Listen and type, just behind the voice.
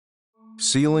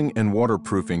Sealing and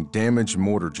waterproofing damaged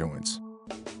mortar joints.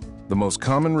 The most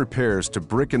common repairs to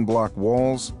brick and block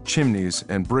walls, chimneys,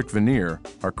 and brick veneer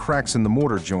are cracks in the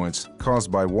mortar joints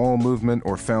caused by wall movement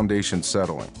or foundation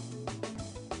settling.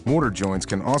 Mortar joints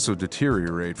can also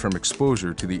deteriorate from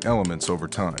exposure to the elements over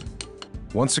time.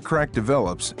 Once a crack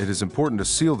develops, it is important to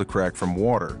seal the crack from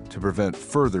water to prevent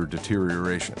further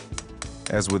deterioration.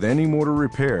 As with any mortar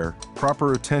repair,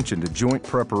 proper attention to joint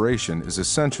preparation is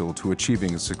essential to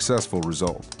achieving a successful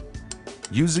result.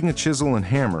 Using a chisel and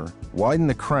hammer, widen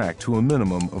the crack to a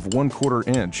minimum of 1/4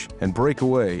 inch and break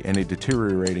away any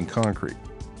deteriorating concrete.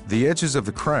 The edges of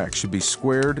the crack should be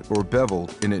squared or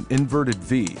beveled in an inverted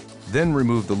V, then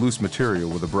remove the loose material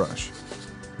with a brush.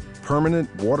 Permanent,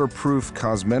 waterproof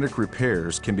cosmetic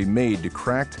repairs can be made to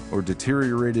cracked or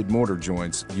deteriorated mortar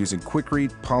joints using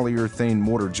QUIKRETE Polyurethane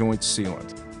Mortar Joint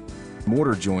Sealant.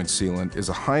 Mortar joint sealant is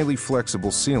a highly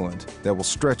flexible sealant that will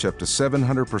stretch up to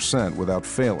 700% without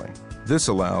failing. This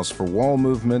allows for wall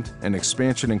movement and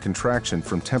expansion and contraction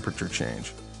from temperature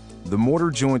change. The mortar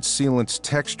joint sealant's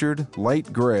textured,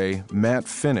 light gray, matte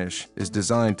finish is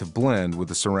designed to blend with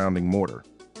the surrounding mortar.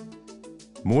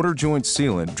 Mortar joint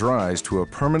sealant dries to a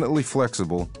permanently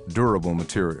flexible, durable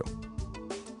material.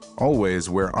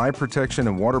 Always wear eye protection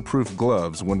and waterproof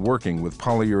gloves when working with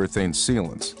polyurethane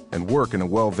sealants and work in a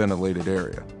well-ventilated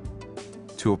area.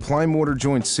 To apply mortar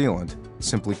joint sealant,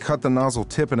 simply cut the nozzle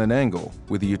tip at an angle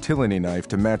with a utility knife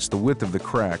to match the width of the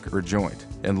crack or joint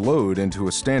and load into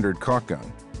a standard caulk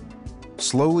gun.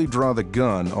 Slowly draw the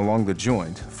gun along the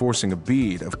joint, forcing a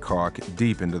bead of caulk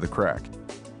deep into the crack.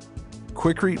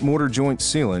 QUIKRETE Mortar Joint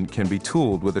Sealant can be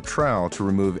tooled with a trowel to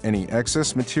remove any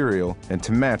excess material and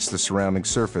to match the surrounding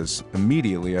surface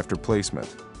immediately after placement.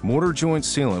 Mortar joint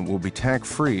sealant will be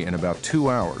tack-free in about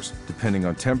 2 hours, depending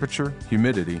on temperature,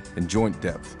 humidity, and joint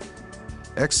depth.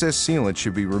 Excess sealant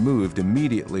should be removed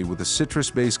immediately with a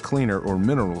citrus-based cleaner or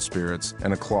mineral spirits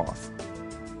and a cloth.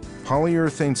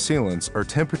 Polyurethane sealants are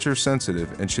temperature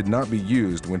sensitive and should not be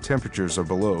used when temperatures are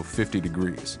below 50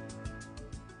 degrees.